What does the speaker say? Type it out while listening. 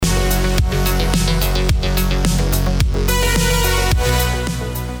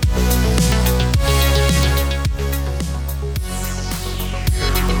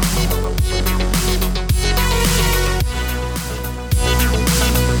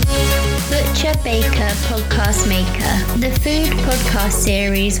Butcher, Baker, Podcast Maker, the food podcast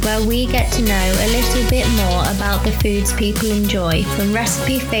series where we get to know a little bit more about the foods people enjoy, from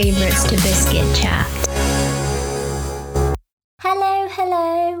recipe favourites to biscuit chat.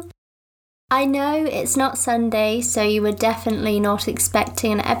 Hello. I know it's not Sunday, so you were definitely not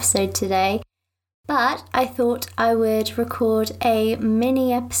expecting an episode today, but I thought I would record a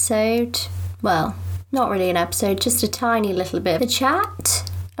mini episode. Well, not really an episode, just a tiny little bit of a chat.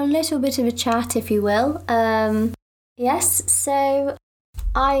 A little bit of a chat, if you will. Yes, so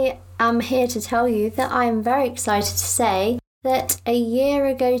I am here to tell you that I am very excited to say that a year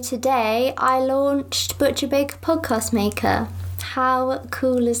ago today, I launched Butcher, Baker, Podcast Maker. How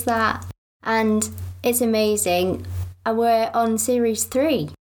cool is that? And it's amazing. We're on Series 3.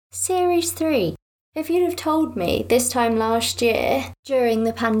 Series 3. If you'd have told me this time last year, during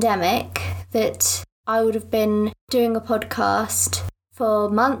the pandemic, that I would have been doing a podcast for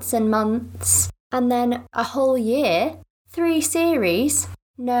months and months, and then a whole year, 3 series,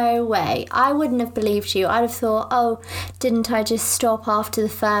 no way. I wouldn't have believed you. I'd have thought, oh, didn't I just stop after the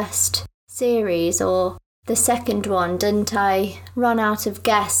first series or the second one? Didn't I run out of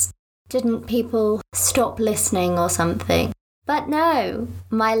guests? Didn't people stop listening or something? But no,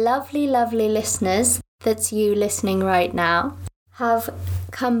 my lovely, lovely listeners, that's you listening right now, have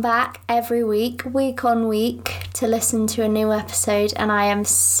come back every week on week, to listen to a new episode, and I am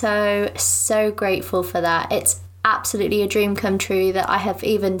so grateful for that. It's absolutely a dream come true that I have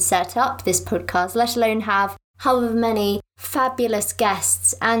even set up this podcast, let alone have however many fabulous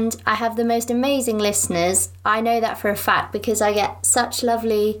guests, and I have the most amazing listeners. I know that for a fact because I get such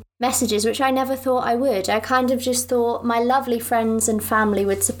lovely messages, which I never thought I would. I kind of just thought my lovely friends and family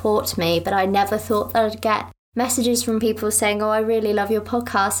would support me, but I never thought that I'd get messages from people saying, oh, I really love your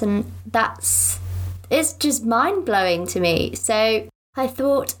podcast, and it's just mind-blowing to me. So I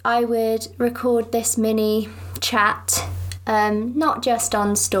thought I would record this mini chat, not just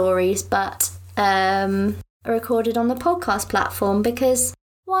on stories, but recorded on the podcast platform, because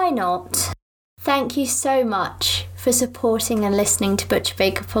why not? Thank you so much for supporting and listening to Butcher,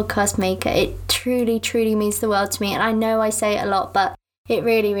 Baker, Podcast Maker. It truly means the world to me, and I know I say it a lot, but it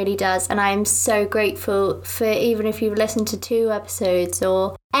really does, and I am so grateful for, even if you've listened to 2 episodes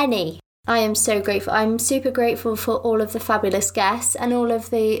or any, I am so grateful. I'm super grateful for all of the fabulous guests and all of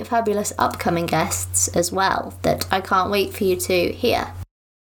the fabulous upcoming guests as well, that I can't wait for you to hear.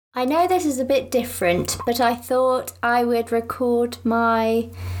 I know this is a bit different, but I thought I would record my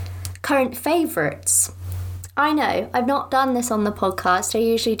current favourites. I know, I've not done this on the podcast, I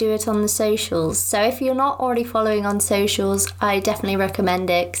usually do it on the socials, so if you're not already following on socials, I definitely recommend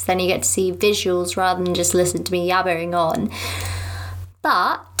it, because then you get to see visuals rather than just listen to me yabbering on.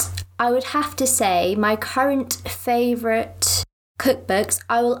 But I would have to say my current favourite cookbooks,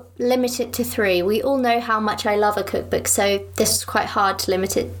 I will limit it to 3. We all know how much I love a cookbook, so this is quite hard to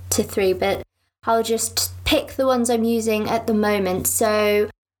limit it to 3, but I'll just pick the ones I'm using at the moment. So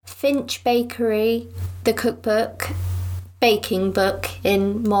Finch Bakery, the cookbook, baking book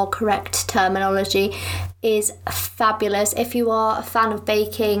in more correct terminology, is fabulous. If you are a fan of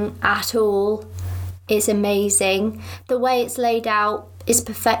baking at all, it's amazing. The way it's laid out is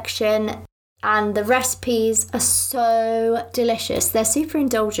perfection, and the recipes are so delicious. They're super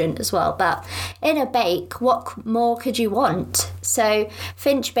indulgent as well, but in a bake, what more could you want? So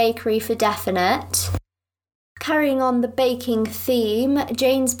Finch Bakery for definite. Carrying on the baking theme,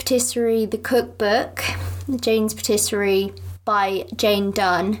 Jane's Patisserie, the cookbook, Jane's Patisserie by Jane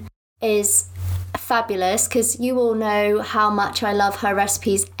Dunn, is fabulous, because you all know how much I love her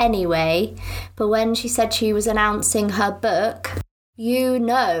recipes anyway, but when she said she was announcing her book, you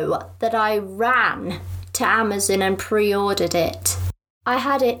know that I ran to Amazon and pre-ordered it. I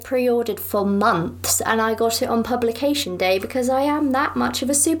had it pre-ordered for months, and I got it on publication day because I am that much of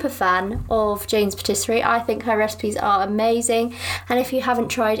a super fan of Jane's Patisserie. I think her recipes are amazing, and if you haven't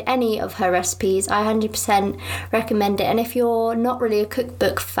tried any of her recipes, I 100% recommend it. And if you're not really a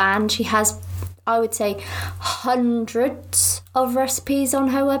cookbook fan, she has, I would say, hundreds of recipes on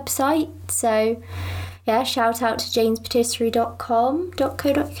her website. So yeah, shout out to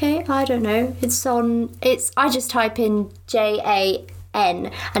janespatisserie.com.co.uk. I don't know. I just type in JAN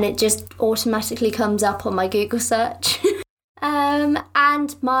and it just automatically comes up on my Google search. And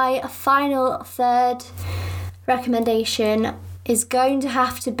my final third recommendation is going to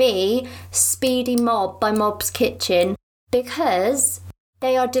have to be Speedy Mob by Mob's Kitchen, because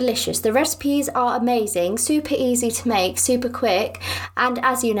they are delicious. The recipes are amazing, super easy to make, super quick, and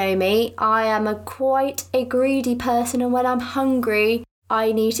as you know me, I am quite a greedy person, and when I'm hungry,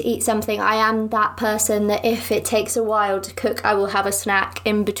 I need to eat something. I am that person that if it takes a while to cook, I will have a snack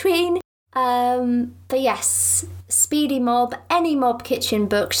in between. But yes, Speedy Mob, any Mob Kitchen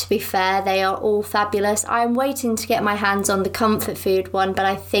book, to be fair, they are all fabulous. I'm waiting to get my hands on the comfort food one, but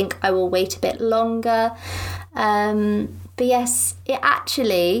I think I will wait a bit longer. But yes,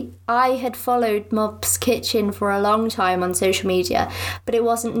 I had followed Mob's Kitchen for a long time on social media, but it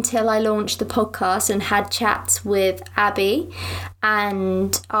wasn't until I launched the podcast and had chats with Abby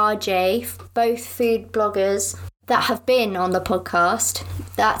and RJ, both food bloggers that have been on the podcast.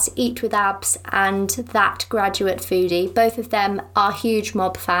 That's Eat with Abs and That Graduate Foodie. Both of them are huge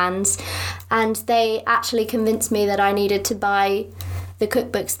Mob fans, and they actually convinced me that I needed to buy the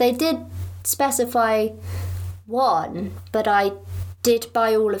cookbooks. They did specify one, but I did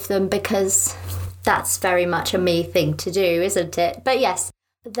buy all of them because that's very much a me thing to do, isn't it? But yes,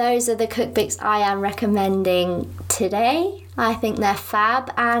 those are the cookbooks I am recommending today. I think they're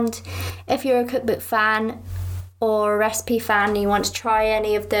fab, and if you're a cookbook fan or a recipe fan and you want to try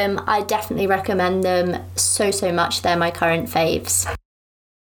any of them, I definitely recommend them so much. They're my current faves.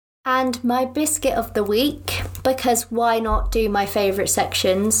 And my biscuit of the week, because why not do my favourite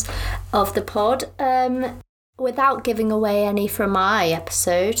sections of the pod, without giving away any from my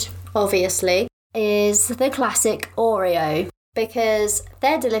episode, obviously, is the classic Oreo, because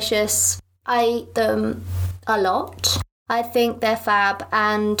they're delicious. I eat them a lot. I think they're fab,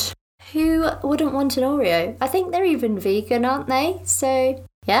 and who wouldn't want an Oreo? I think they're even vegan, aren't they? So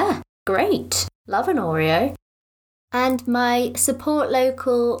yeah, great. Love an Oreo. And my support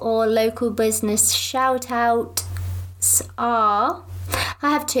local or local business shout outs are, I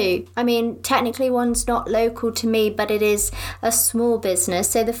have two. I mean, technically one's not local to me, but it is a small business.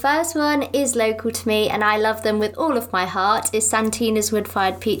 So the first one is local to me and I love them with all of my heart, is Santina's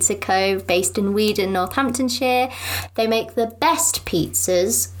Wood-Fired Pizza Co., based in Weedon, Northamptonshire. They make the best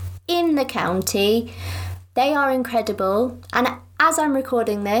pizzas in the county. They are incredible. And as I'm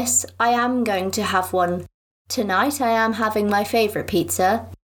recording this, I am going to have one tonight. I am having my favourite pizza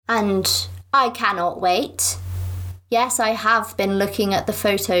and I cannot wait. Yes, I have been looking at the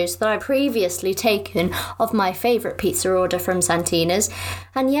photos that I've previously taken of my favourite pizza order from Santina's,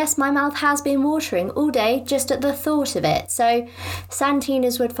 and yes, my mouth has been watering all day just at the thought of it. So,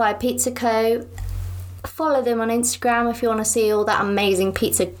 Santina's Wood-Fired Pizza Co., follow them on Instagram if you want to see all that amazing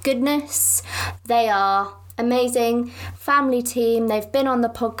pizza goodness. They are amazing, family team, they've been on the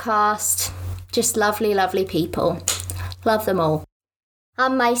podcast, just lovely, lovely people. Love them all.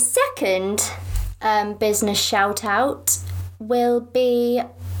 And my second business shout out will be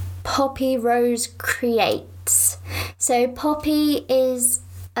Poppy Rose Creates. So Poppy is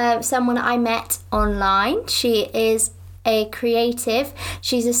someone I met online. She is a creative.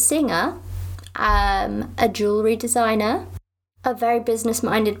 She's a singer, a jewellery designer, a very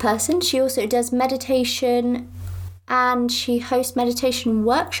business-minded person. She also does meditation and she hosts meditation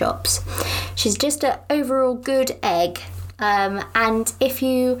workshops. She's just an overall good egg. And if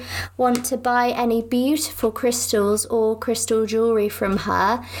you want to buy any beautiful crystals or crystal jewellery from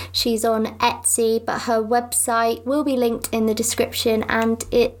her, she's on Etsy, but her website will be linked in the description and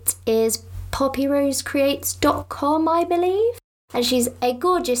it is poppyrosecreates.com, I believe. And she's a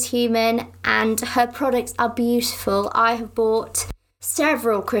gorgeous human and her products are beautiful. I have bought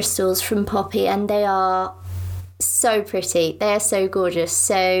several crystals from Poppy and they are so pretty. They are so gorgeous.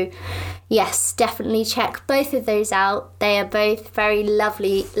 So yes, definitely check both of those out. They are both very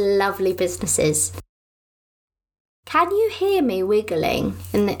lovely, lovely businesses. Can you hear me wiggling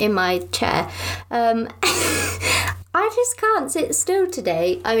in my chair? I just can't sit still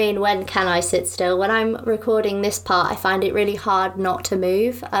today. I mean, when can I sit still? When I'm recording this part, I find it really hard not to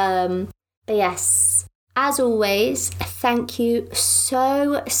move. But yes, as always, thank you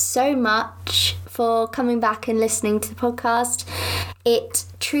so much for coming back and listening to the podcast. It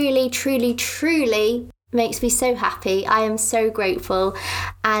truly makes me so happy. I am so grateful,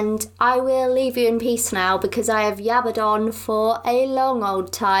 and I will leave you in peace now because I have yabbered on for a long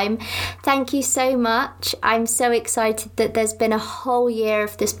old time. Thank you so much. I'm so excited that there's been a whole year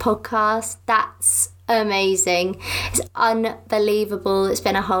of this podcast. That's amazing. It's unbelievable. It's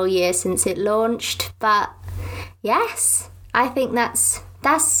been a whole year since it launched, but yes, I think that's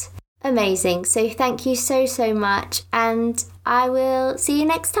amazing. So thank you so much, and I will see you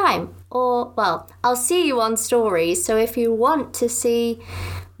next time. Or, well, I'll see you on stories. So if you want to see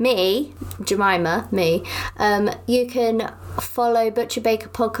me, Jemima, you can follow Butcher Baker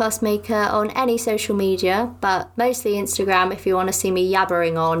Podcast Maker on any social media, but mostly Instagram if you want to see me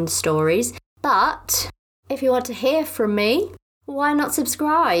yabbering on stories. But if you want to hear from me, why not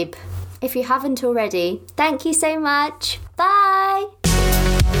subscribe if you haven't already? Thank you so much. Bye.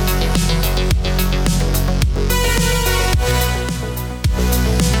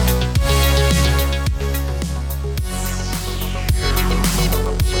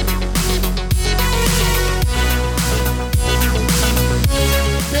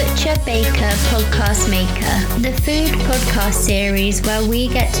 Baker Podcast Maker, the food podcast series where we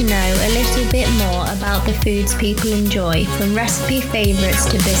get to know a little bit more about the foods people enjoy, from recipe favourites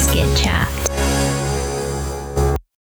to biscuit chat.